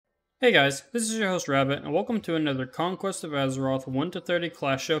Hey guys, this is your host Rabbit, and welcome to another Conquest of Azeroth 1-30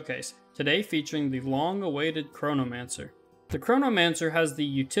 class showcase, today featuring the long-awaited Chronomancer. The Chronomancer has the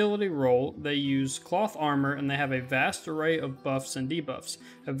utility role. They use cloth armor and they have a vast array of buffs and debuffs,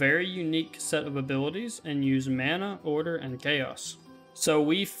 a very unique set of abilities, and use mana, order, and chaos. So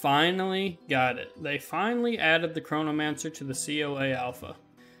we finally got it. They finally added the Chronomancer to the COA Alpha.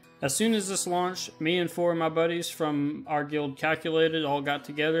 As soon as this launched, me and 4 of my buddies from our guild Calculated all got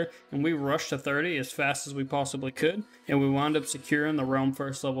together and we rushed to 30 as fast as we possibly could, and we wound up securing the Realm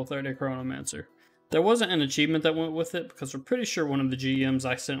First level 30 Chronomancer. There wasn't an achievement that went with it because we're pretty sure one of the GMs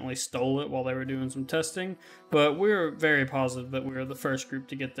accidentally stole it while they were doing some testing, but we were very positive that we were the first group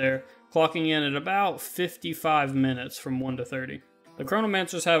to get there, clocking in at about 55 minutes from 1 to 30. The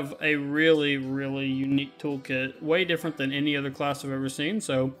Chronomancers have a really unique toolkit, way different than any other class I've ever seen,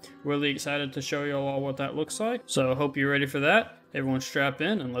 so really excited to show you all what that looks like. So hope you're ready for that. Everyone strap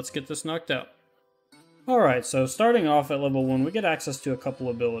in and let's get this knocked out. Alright, so starting off at level 1, we get access to a couple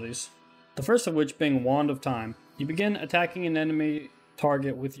abilities. The first of which being Wand of Time. You begin attacking an enemy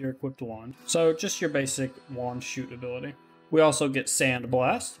target with your equipped wand, so just your basic wand shoot ability. We also get Sand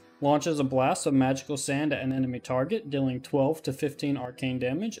Blast. Launches a blast of magical sand at an enemy target, dealing 12 to 15 arcane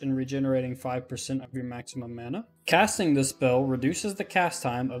damage and regenerating 5% of your maximum mana. Casting this spell reduces the cast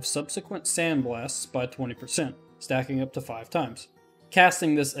time of subsequent sand blasts by 20%, stacking up to 5 times.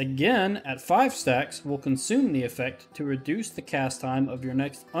 Casting this again at 5 stacks will consume the effect to reduce the cast time of your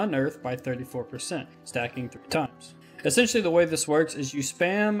next Unearth by 34%, stacking 3 times. Essentially the way this works is you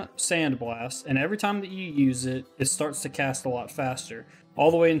spam Sand Blast, and every time that you use it, it starts to cast a lot faster, all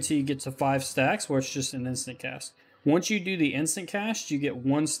the way until you get to 5 stacks where it's just an instant cast. Once you do the instant cast, you get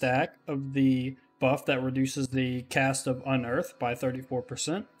 1 stack of the buff that reduces the cast of Unearth by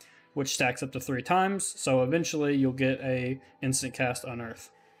 34%, which stacks up to 3 times, so eventually you'll get a instant cast Unearth.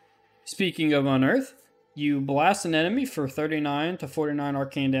 Speaking of Unearth, you blast an enemy for 39 to 49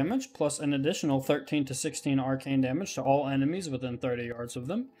 arcane damage, plus an additional 13 to 16 arcane damage to all enemies within 30 yards of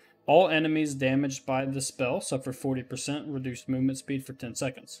them. All enemies damaged by this spell suffer 40% reduced movement speed for 10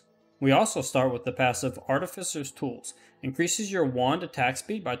 seconds. We also start with the passive Artificer's Tools. Increases your wand attack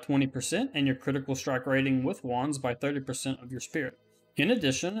speed by 20% and your critical strike rating with wands by 30% of your spirit. In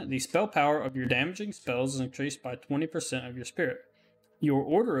addition, the spell power of your damaging spells is increased by 20% of your spirit. Your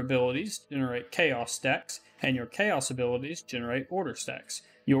order abilities generate chaos stacks, and your chaos abilities generate order stacks.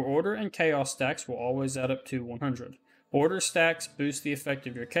 Your order and chaos stacks will always add up to 100. Order stacks boost the effect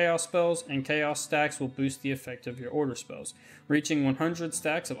of your chaos spells, and chaos stacks will boost the effect of your order spells. Reaching 100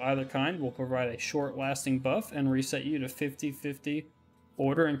 stacks of either kind will provide a short-lasting buff and reset you to 50-50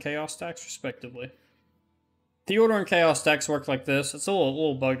 order and chaos stacks respectively. The order and chaos stacks work like this. It's a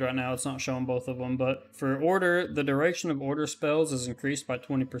little bugged right now, it's not showing both of them, but for order, the duration of order spells is increased by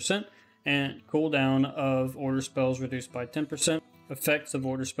 20%, and cooldown of order spells reduced by 10%, effects of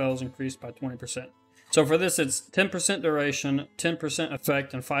order spells increased by 20%. So for this, it's 10% duration, 10%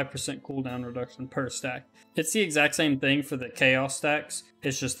 effect, and 5% cooldown reduction per stack. It's the exact same thing for the chaos stacks,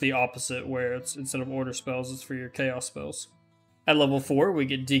 it's just the opposite, where it's instead of order spells, it's for your chaos spells. At level 4, we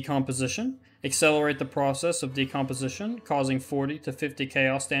get Decomposition. Accelerate the process of decomposition, causing 40 to 50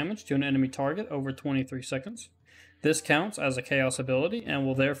 chaos damage to an enemy target over 23 seconds. This counts as a chaos ability and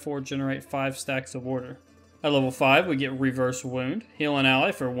will therefore generate 5 stacks of order. At level 5, we get Reverse Wound. Heal an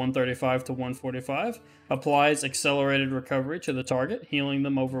ally for 135 to 145. Applies accelerated recovery to the target, healing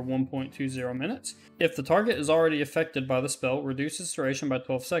them over 1.20 minutes. If the target is already affected by the spell, reduces duration by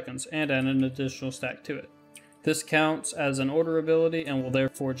 12 seconds and add an additional stack to it. This counts as an order ability and will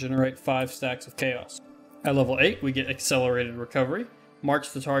therefore generate 5 stacks of chaos. At level 8, we get Accelerated Recovery.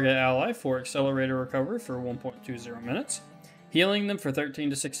 Marks the target ally for accelerated recovery for 1.20 minutes. Healing them for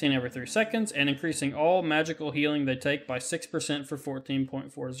 13 to 16 every 3 seconds, and increasing all magical healing they take by 6% for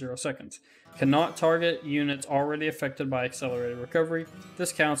 14.40 seconds. Cannot target units already affected by accelerated recovery.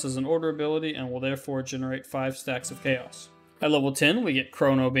 This counts as an order ability and will therefore generate 5 stacks of chaos. At level 10, we get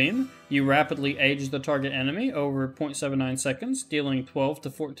Chronobeam. You rapidly age the target enemy over 0.79 seconds, dealing 12 to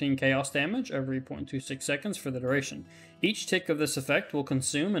 14 chaos damage every 0.26 seconds for the duration. Each tick of this effect will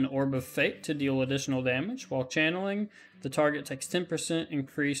consume an Orb of Fate to deal additional damage, while channeling, the target takes 10%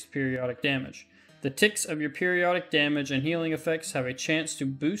 increased periodic damage. The ticks of your periodic damage and healing effects have a chance to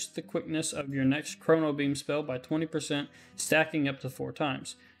boost the quickness of your next Chronobeam spell by 20%, stacking up to 4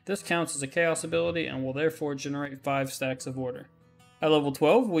 times. This counts as a chaos ability and will therefore generate 5 stacks of order. At level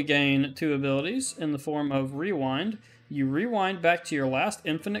 12, we gain 2 abilities in the form of Rewind. You rewind back to your last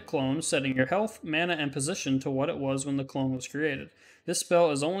infinite clone, setting your health, mana, and position to what it was when the clone was created. This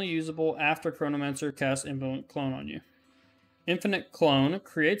spell is only usable after Chronomancer casts Infinite Clone on you. Infinite Clone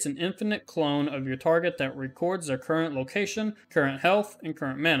creates an infinite clone of your target that records their current location, current health, and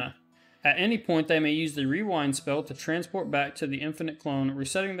current mana. At any point, they may use the Rewind spell to transport back to the Infinite Clone,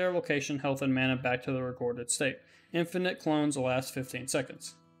 resetting their location, health, and mana back to the recorded state. Infinite Clones last 15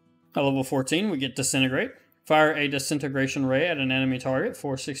 seconds. At level 14, we get Disintegrate. Fire a disintegration ray at an enemy target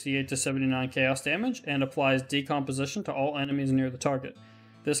for 68 to 79 chaos damage, and applies Decomposition to all enemies near the target.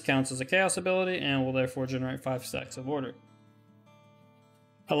 This counts as a chaos ability, and will therefore generate 5 stacks of order.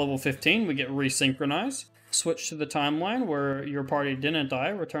 At level 15, we get Resyncronize. Switch to the timeline where your party didn't die,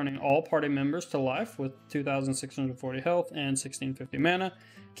 returning all party members to life with 2,640 health and 1,650 mana.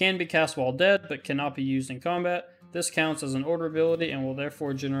 Can be cast while dead, but cannot be used in combat. This counts as an order ability and will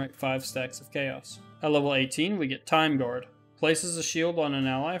therefore generate 5 stacks of chaos. At level 18, we get Timeguard. Places a shield on an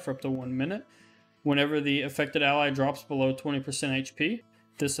ally for up to 1 minute. Whenever the affected ally drops below 20% HP,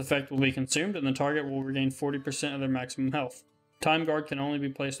 this effect will be consumed and the target will regain 40% of their maximum health. Timeguard can only be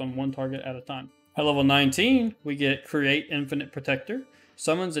placed on one target at a time. At level 19, we get Create Infinite Protector.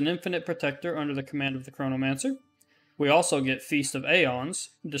 Summons an Infinite Protector under the command of the Chronomancer. We also get Feast of Aeons.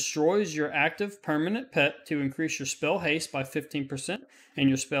 Destroys your active permanent pet to increase your spell haste by 15% and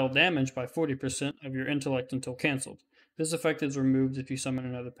your spell damage by 40% of your intellect until cancelled. This effect is removed if you summon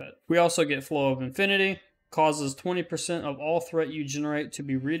another pet. We also get Flow of Infinity. Causes 20% of all threat you generate to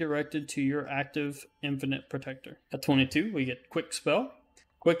be redirected to your active Infinite Protector. At 22, we get Quickspell.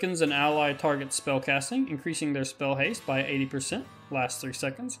 Quickens an ally target's spellcasting, increasing their spell haste by 80%, lasts 3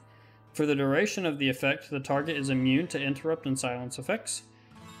 seconds. For the duration of the effect, the target is immune to interrupt and silence effects.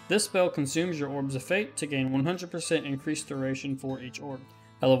 This spell consumes your Orbs of Fate to gain 100% increased duration for each orb.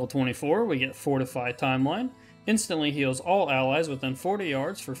 At level 24, we get Fortify Timeline. Instantly heals all allies within 40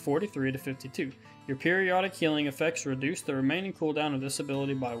 yards for 43 to 52. Your periodic healing effects reduce the remaining cooldown of this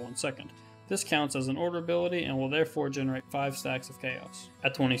ability by 1 second. This counts as an order ability and will therefore generate 5 stacks of chaos.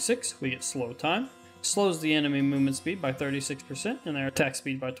 At 26, we get Slow Time. Slows the enemy movement speed by 36% and their attack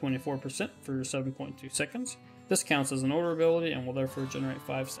speed by 24% for 7.2 seconds. This counts as an order ability and will therefore generate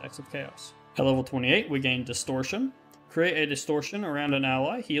 5 stacks of chaos. At level 28, we gain Distortion. Create a distortion around an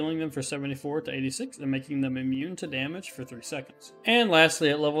ally, healing them for 74 to 86 and making them immune to damage for 3 seconds. And lastly,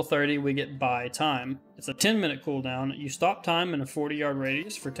 at level 30, we get Buy Time. It's a 10-minute cooldown. You stop time in a 40-yard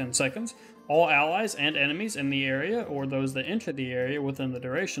radius for 10 seconds. All allies and enemies in the area, or those that enter the area within the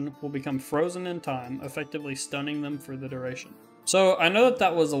duration, will become frozen in time, effectively stunning them for the duration. So I know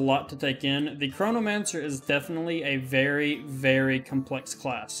that was a lot to take in. The Chronomancer is definitely a very, very complex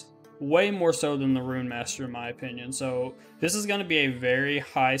class. Way more so than the Rune Master in my opinion. So this is going to be a very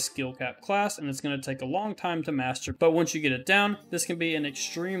high skill cap class and it's going to take a long time to master. But once you get it down, this can be an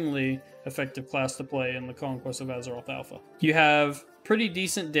extremely effective class to play in the Conquest of Azeroth Alpha. You have pretty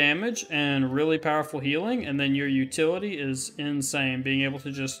decent damage and really powerful healing, and then your utility is insane. Being able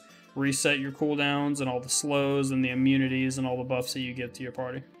to just reset your cooldowns and all the slows and the immunities and all the buffs that you give to your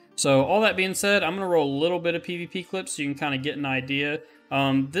party. So all that being said, I'm going to roll a little bit of PvP clips so you can kind of get an idea.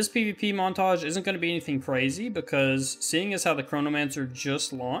 This PvP montage isn't going to be anything crazy because seeing as how the Chronomancer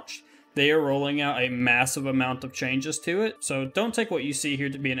just launched, they are rolling out a massive amount of changes to it. So don't take what you see here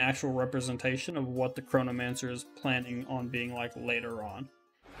to be an actual representation of what the Chronomancer is planning on being like later on.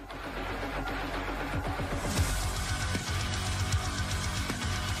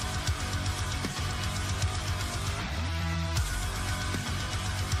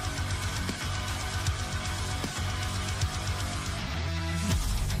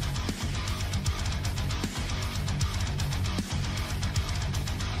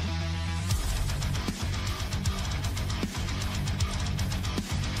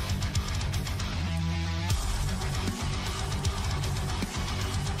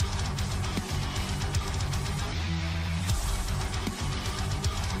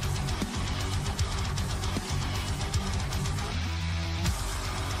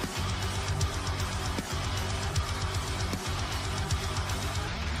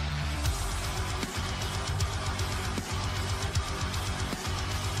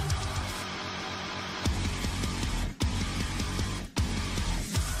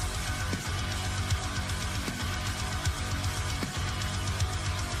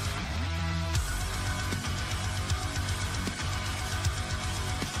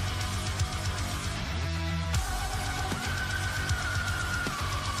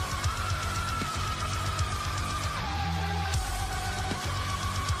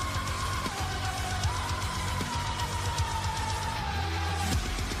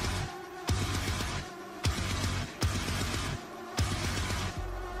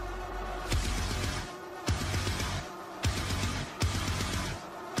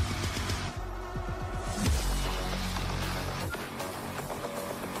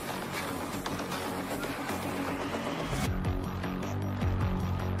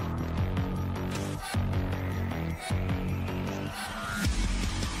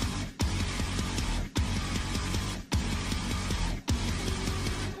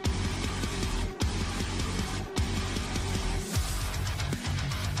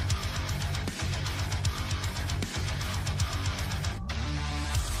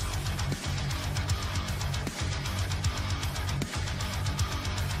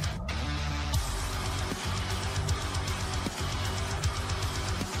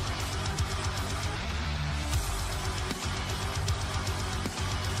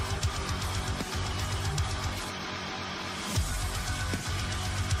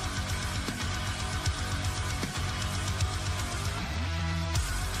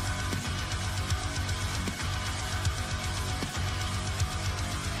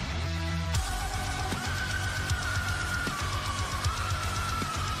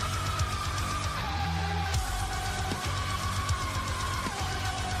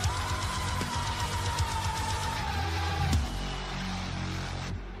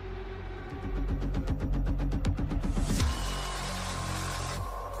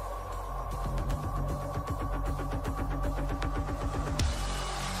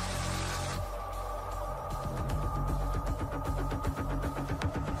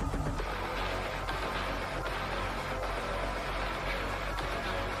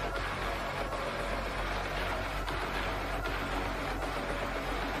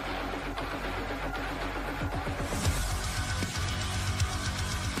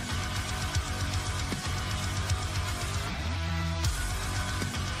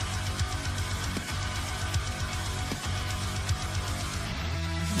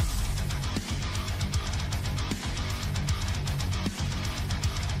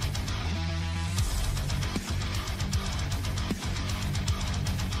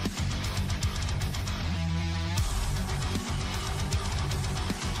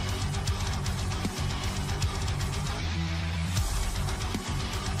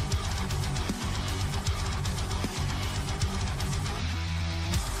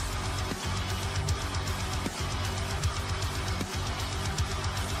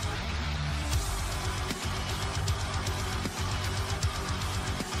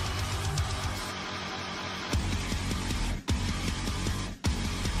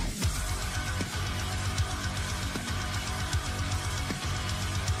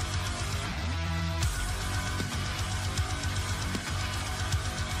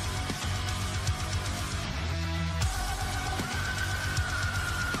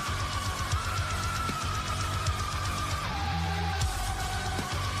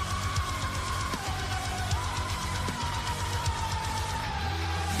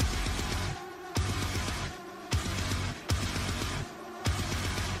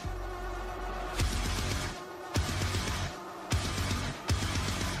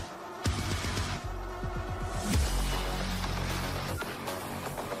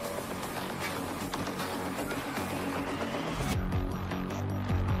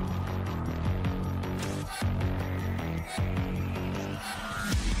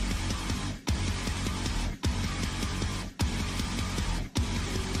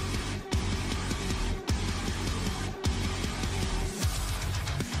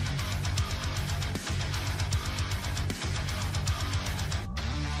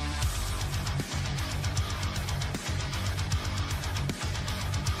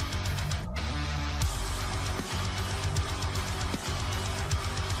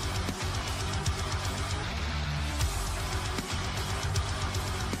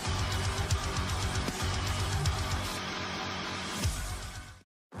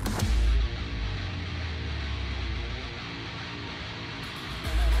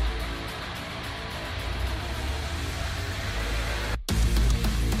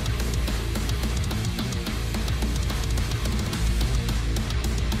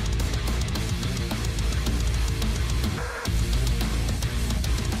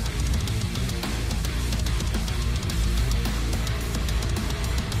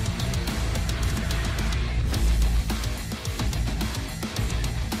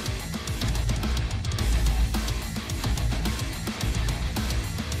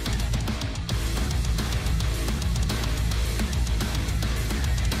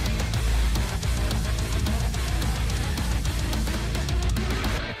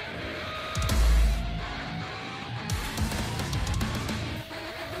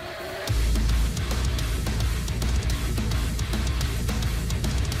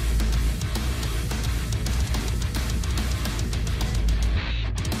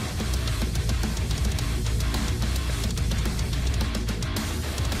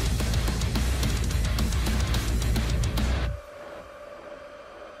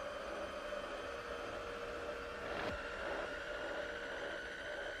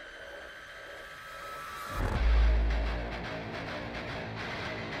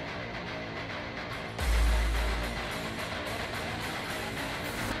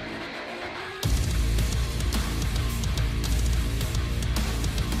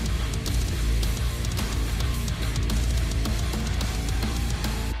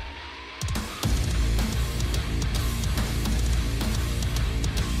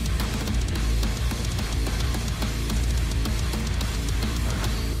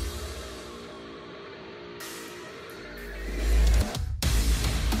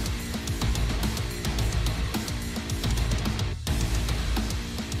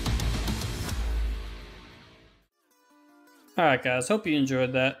 Alright guys, hope you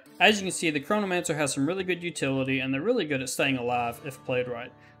enjoyed that. As you can see, the Chronomancer has some really good utility, and they're really good at staying alive if played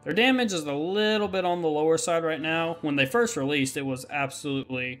right. Their damage is a little bit on the lower side right now. When they first released, it was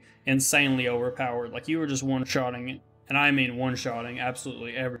absolutely insanely overpowered. Like, you were just one-shotting it. And I mean one-shotting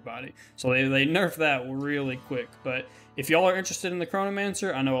absolutely everybody. So they nerfed that really quick. But if y'all are interested in the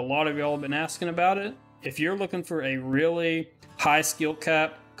Chronomancer, I know a lot of y'all have been asking about it. If you're looking for a really high skill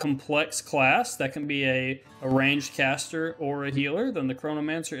cap, complex class that can be a ranged caster or a healer, then the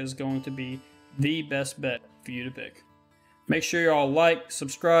Chronomancer is going to be the best bet for you to pick. Make sure y'all like,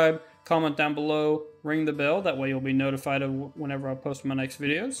 subscribe, comment down below, ring the bell, that way you'll be notified of whenever I post my next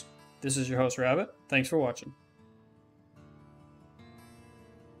videos. This is your host Rabbit. Thanks for watching.